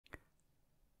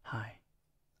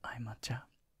I'm Matcha.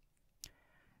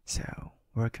 So,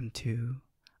 welcome to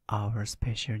our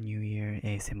special New Year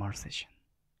ASMR session.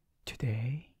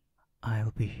 Today,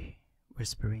 I'll be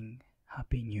whispering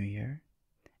Happy New Year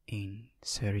in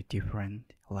 30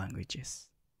 different languages.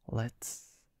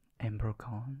 Let's embark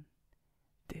on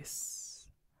this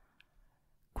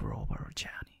global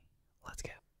journey. Let's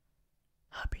go.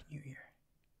 Happy New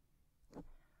Year.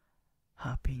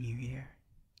 Happy New Year.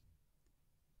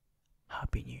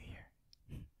 Happy New Year.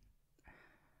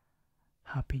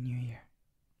 Happy New Year.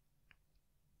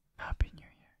 Happy New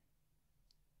Year.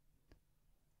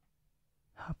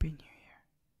 Happy New Year.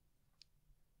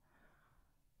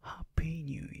 Happy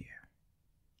New Year.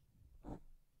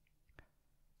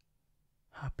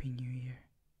 Happy New Year.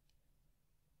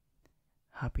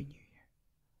 Happy New Year.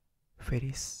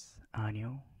 Feliz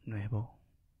Año Nuevo.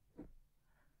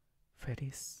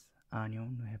 Feliz Año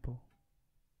Nuevo.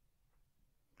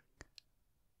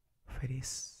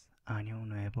 Feliz Año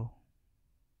Nuevo.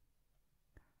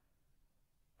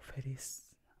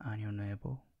 Feliz Año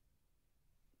Nuevo.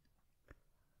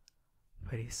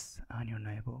 Feliz Año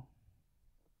Nuevo.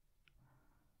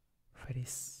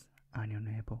 Feliz Año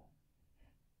Nuevo.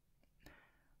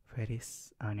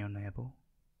 Feliz Año Nuevo.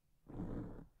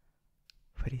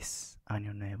 Feliz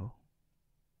Año Nuevo.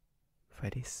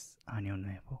 Feliz Año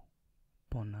Nuevo.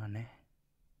 Bon année.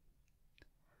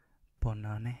 Bon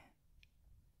année.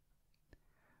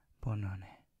 Bon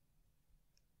année.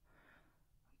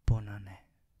 Bon année.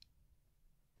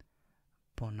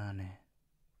 Bon année.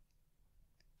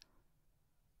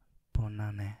 Bon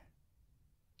année.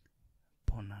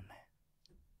 Bon année.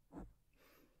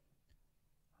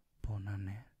 Bon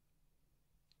année.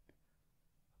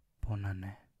 Bon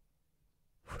année.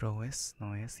 Frohes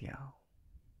neues Jahr.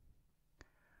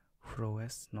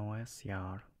 Frohes neues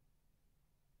Jahr.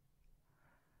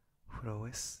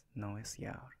 Frohes neues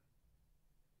Jahr.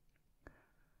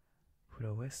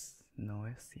 Frohes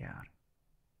neues Jahr.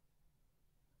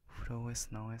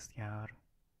 Frohes neues Jahr.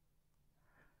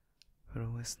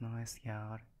 Frohes neues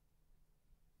Jahr.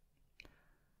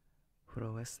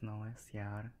 Frohes neues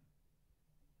Jahr.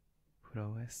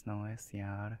 Frohes neues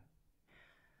Jahr.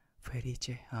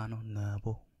 Felice Anno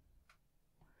Nuovo.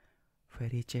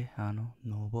 Felice Anno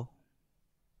Nuovo.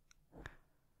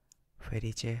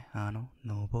 Felice Anno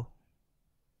Nuovo.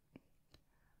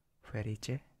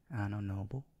 Felice Anno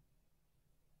Nuovo.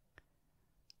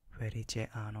 Felice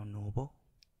Anno Nuovo.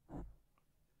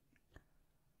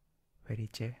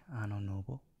 Felice Anno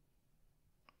Nuovo.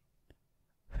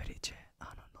 Felice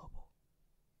Anno Nuovo.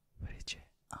 Felice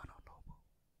Anno Nuovo.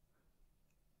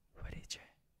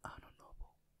 Felice Anno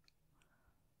Nuovo.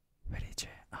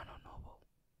 Felice Anno Nuovo.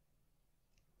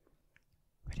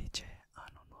 Felice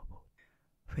Anno Nuovo.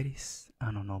 Feliz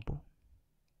Anno Nuovo.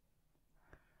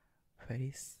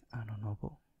 Feliz Anno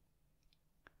Nuovo.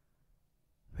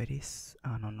 Feliz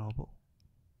Anno Nuovo.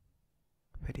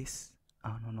 Feliz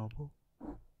Anno Nuovo.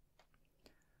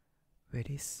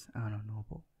 Feliz Anno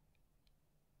Nuovo.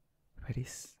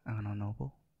 Feliz Anno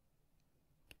Nuovo.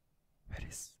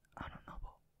 Feliz Anno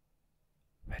Nuovo.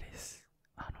 Feliz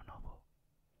Anno Nuovo.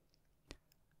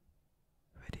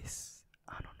 Feliz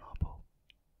Anno Nuovo.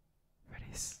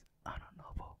 Feliz Anno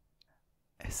Nuovo.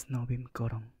 Es novim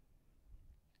godom.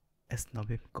 Es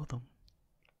novim godom.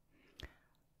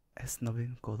 Es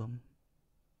novim godom.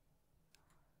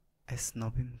 Es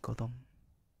novim godom.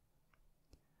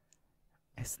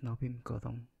 Es novim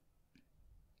godom.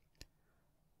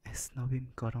 Es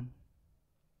novim godom.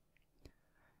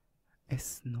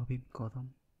 Es novim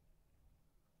godom.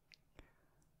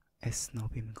 Es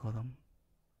novim godom.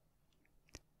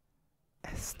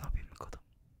 Es novim godom.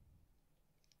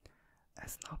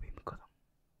 Es novim godom.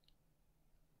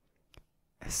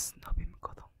 Es novim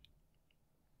godom.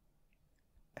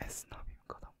 Es novim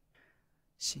godom.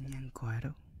 新年快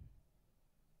乐。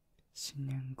新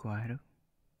年快乐。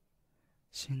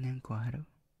新年快乐。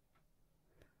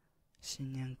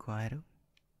新年快乐。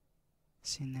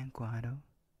新年快乐。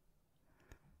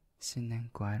新年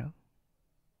快乐。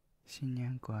新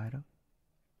年快乐。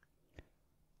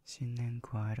新年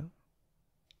快乐。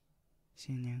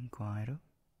新年快乐。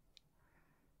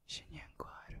新年快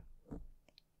乐.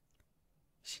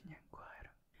 신년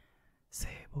과일을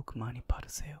새해 복 많이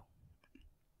받으세요.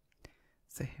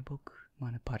 새해 복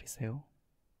많이 받으세요.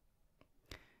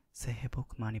 새해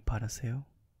복 많이 받으세요.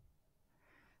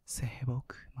 새해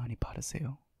복 많이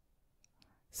받으세요.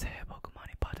 새해 복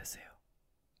많이 받으세요.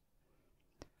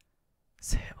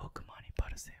 새해 복 많이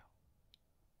받으세요.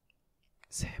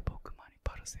 새해 복 많이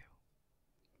받으세요.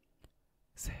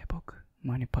 새해 복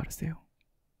많이 받으세요.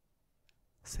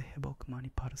 새해 복 많이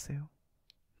받으세요.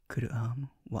 Kul am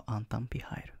wa antam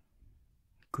pihair.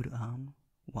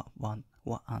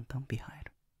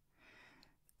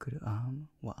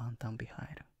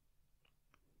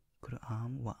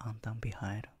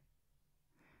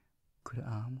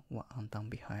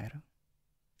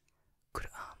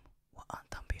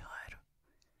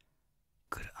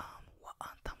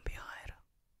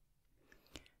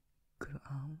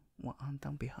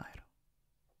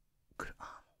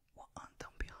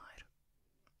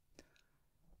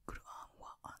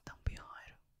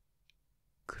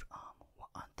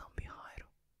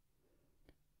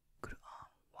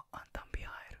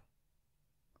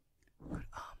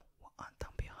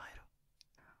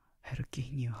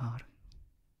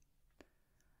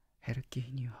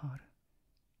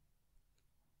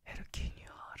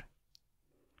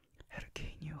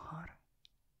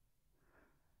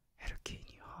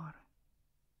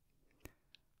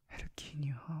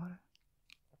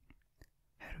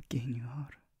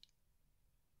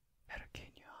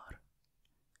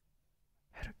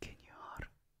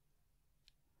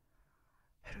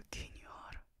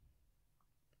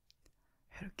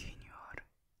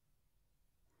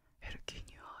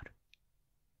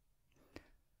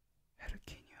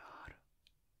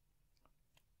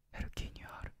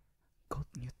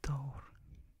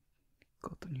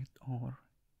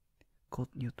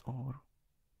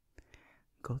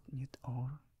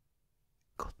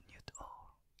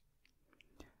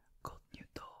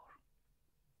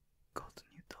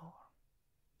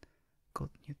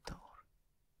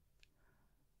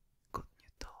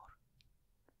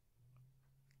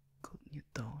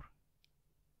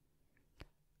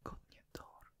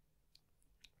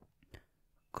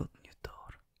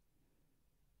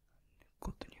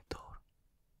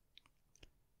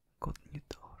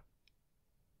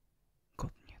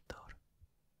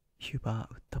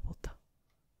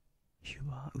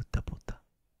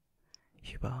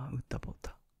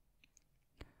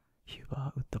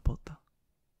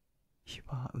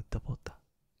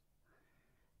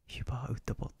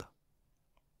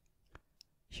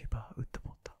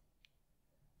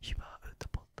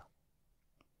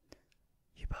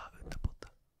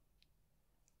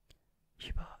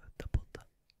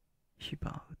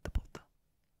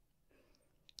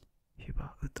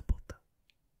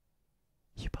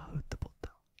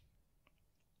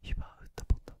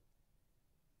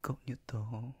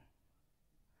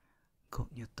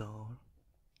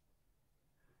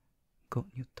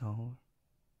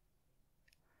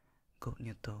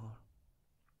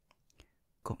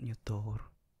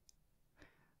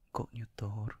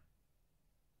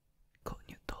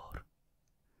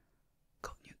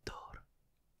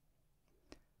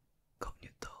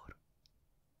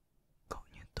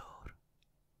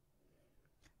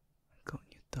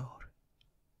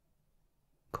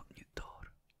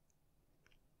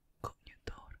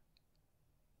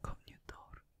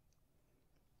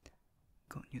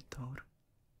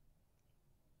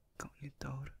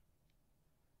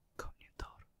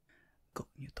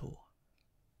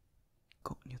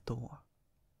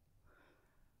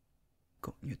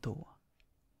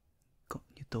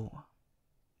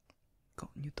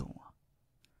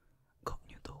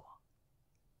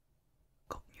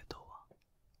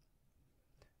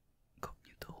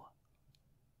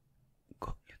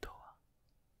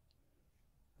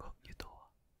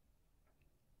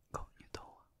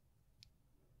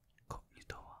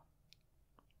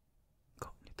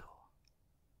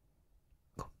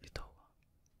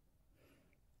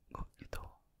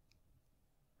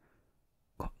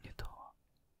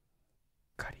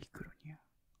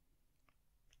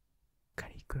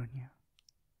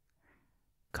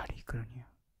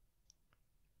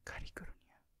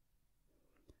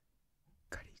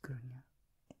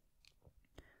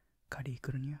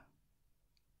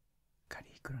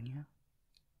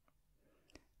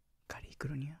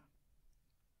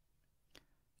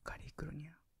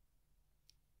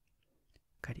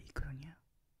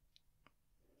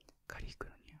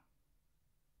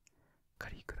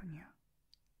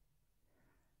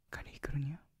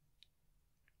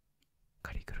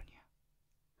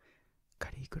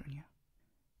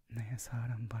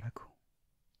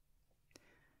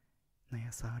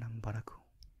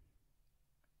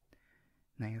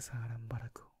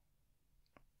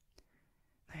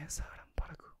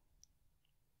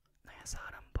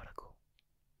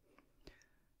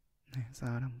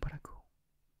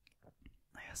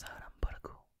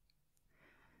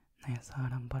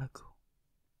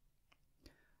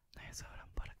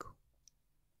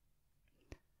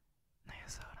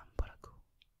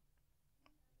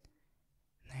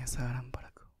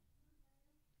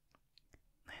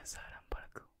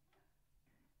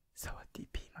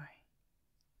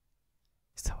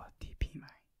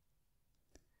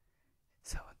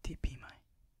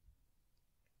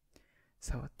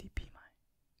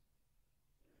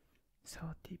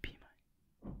 사와디 비마이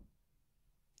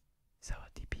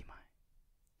사와디 비마이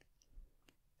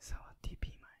사와디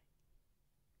비마이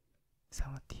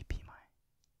사와디 비마이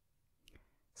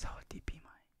사와디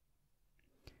비마이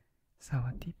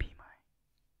사와디 비마이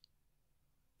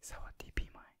사와디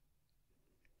비마이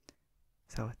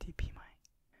사와디 비마이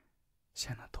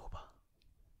샤나토바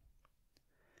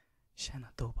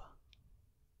샤나토바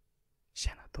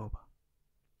샤나토바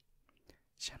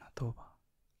샤나토바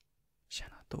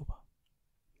샤나토바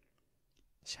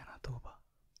샤나토바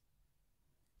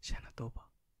샤나토바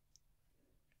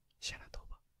샤나토바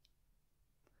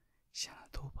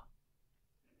샤나토바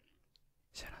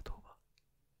샤나토바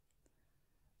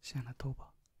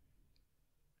샤나토바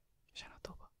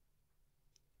샤나토바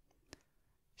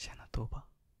샤나토바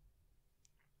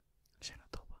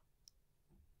샤나토바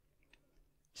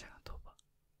샤나토바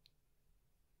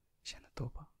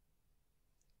샤나토바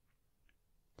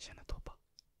샤나토바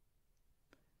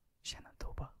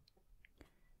샤나토바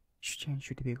슈첸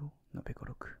슈리베고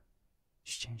노베고로크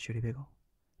슈첸 슈리베고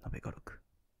노베고로크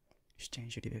슈첸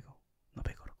슈리베고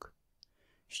노베고로크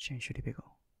슈첸 슈리베고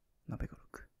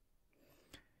노베고로크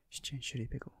슈첸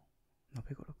슈리베고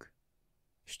노베고로크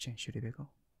슈첸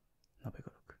슈리베고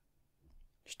노베고로크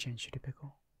슈첸 슈리베고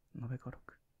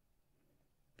노베고로크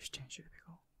슈첸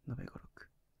슈리베고 노베고로크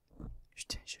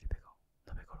슈첸 슈리베고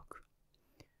노베고로크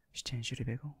슈첸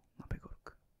슈리베고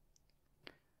노베고로크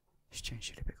슈첸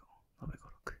슈리베고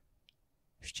노베고로크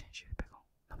슈첸 슈리베고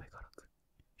노베고로크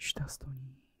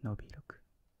슈타스토니 노비로크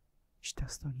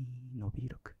슈타스토니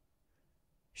노비로크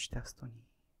슈타스토니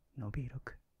노비로크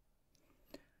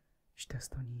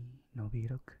슈타스토니 노비로크 슈타스토니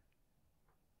노비로크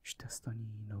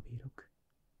슈타스토니 노비로크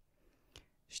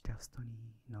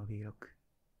슈타스토니 노비로크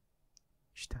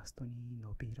슈타스토니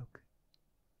노비로크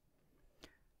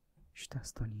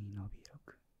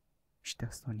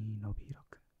슈타스토니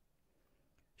노비로크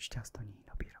슈타스토니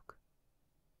노비로크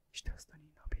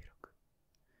슈타스토니 노비로크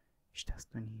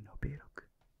슈타스토니 노비로크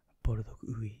보르독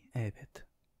우이 에베트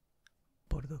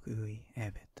보르독 우이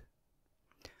에베트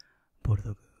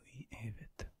보르독 우이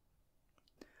에베트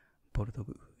보르독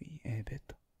우이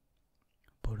에베트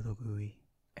보르독 우이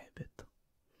에베트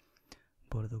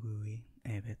보르독 우이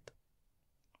에베트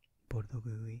보르독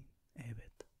우이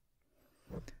에베트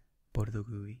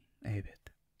보르독 우이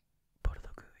에베트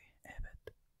보르독 우이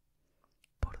에베트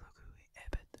보르독 우이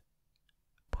에베트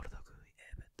보르독 우이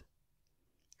에베트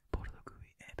보르독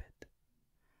우이 에베트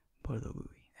보르독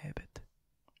우이 에베트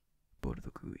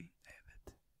보르독 우이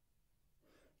에베트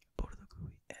보르독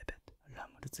우이 에베트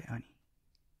라무르체아니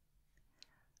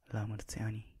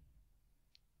라무르체아니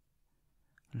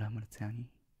라무르체아니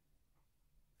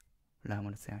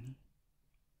라무르체아니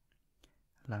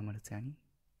라무르체아니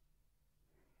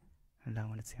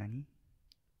라무르체아니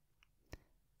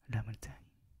라무르체아니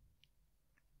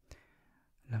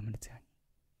라무르체아니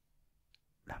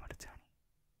라무르체아니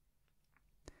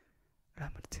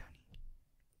라무르체아니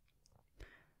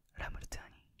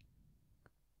라무르체아니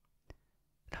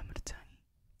라무르체아니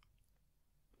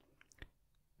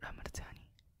라무르체아니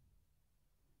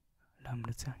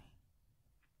라무르체아니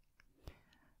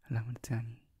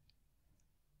라무르체아니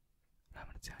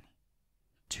라무르체아니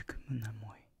지금은 난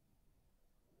뭐해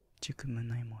지금은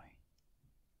난 뭐해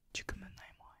지금은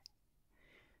난 뭐해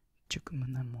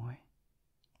지금은 난 뭐해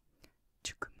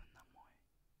지금은 난 뭐해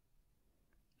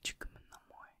지금은 난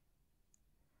뭐해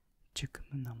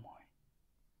지금은 난 뭐해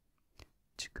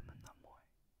지금은 난 뭐해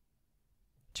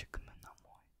지금은 난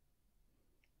뭐해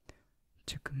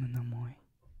지금은 난 뭐해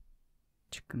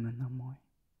지금은 난 뭐해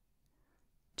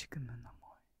지금은 난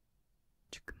뭐해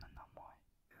지금은 난 뭐해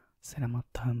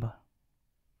세라마타 한발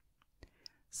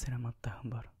세라마타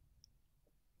한발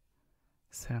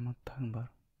세라마타 한발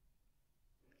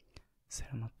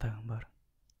세라마타 한발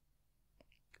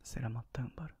세라마타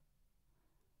한발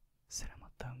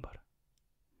세라마타 한발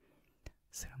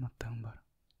세라마타 한발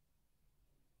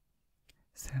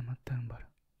세라마타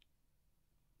한발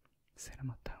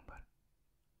세라마타 한발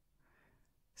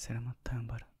세라마타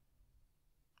한발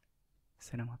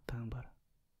세라마타 한발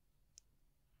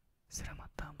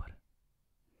세라마타 한발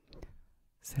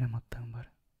세라마타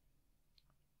한발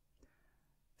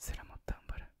세라마타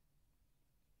한발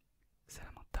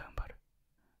세라마타 한발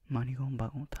마니곤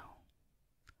바곤타오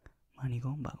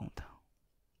마니곤 바곤타오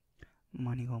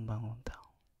마니곤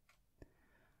바곤타오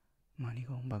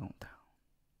마니곤 바곤타오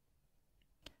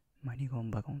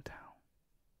마니곤 바곤타오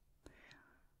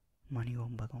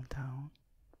마니곤 바곤타오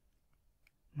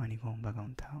마니곤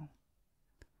바곤타오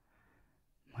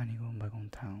마니곤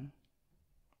바곤타오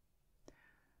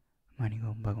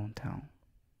마니곤 바곤타오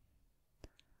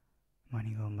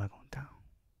마니곤 바곤타오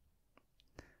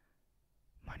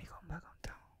마니곤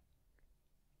바곤타오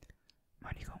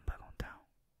Manigon Bagon Down.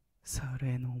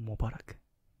 Sare no Mubarak.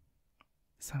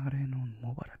 Sare no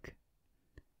Mubarak.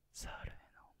 Sare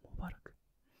no Mubarak.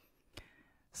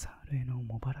 Sare no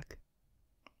Mubarak.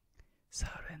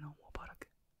 Sare no Mubarak.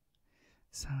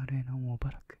 Sare no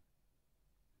Mubarak.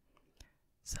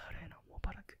 Sare no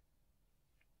Mubarak.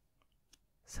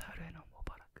 Sare no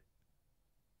Mubarak.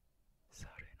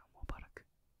 Sare no Mubarak.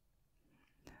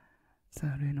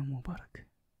 Sare no Mubarak.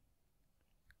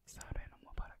 Sare no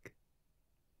Mubarak.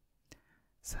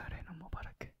 Sare no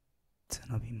Mubarak.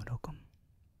 Tsunobi Murokom.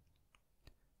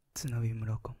 Tsunobi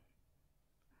Murokom.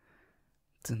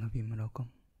 Tsunobi Murokom.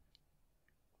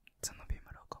 Tsunobi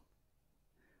Murokom.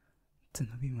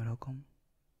 Tsunobi Murokom.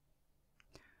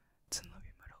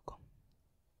 Tsunobi Murokom.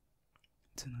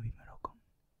 Tsunobi Murokom.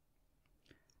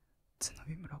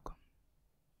 Tsunobi Murokom.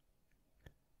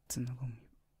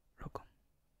 Tsunobi Murokom.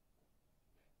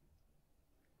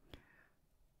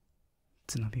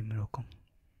 Tsunobi Murokom.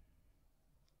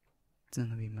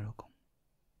 Tsunobi Murokom.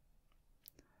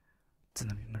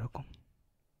 Tsunobi Murokom.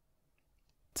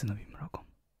 Tsunobi Murokom。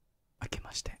明け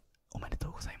ましておめでと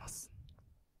うございます。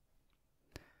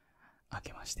明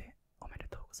けましておめで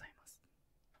とうございます。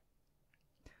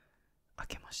明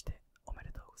けましておめ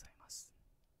でとうございます。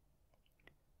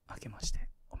明けまして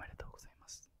おめでとうございま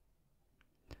す。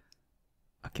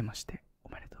明けましてお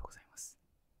めでとうございます。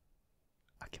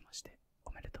明けまして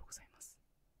おめでとうございます。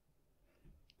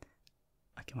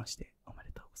明けましておめ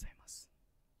でとうございます。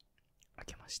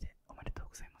明けましておめでとう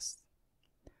ございます。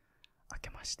明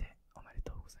けましておめで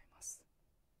とうございます。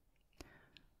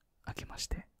明けまし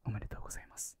ておめでとうござい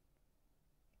ます。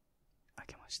明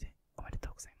けましておめでと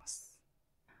うございます。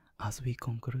As we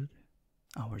conclude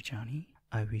our journey,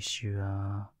 I wish you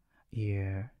a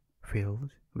year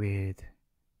filled with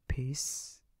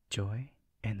peace, joy,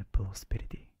 and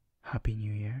prosperity. Happy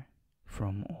New Year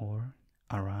from all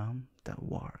around the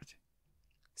world.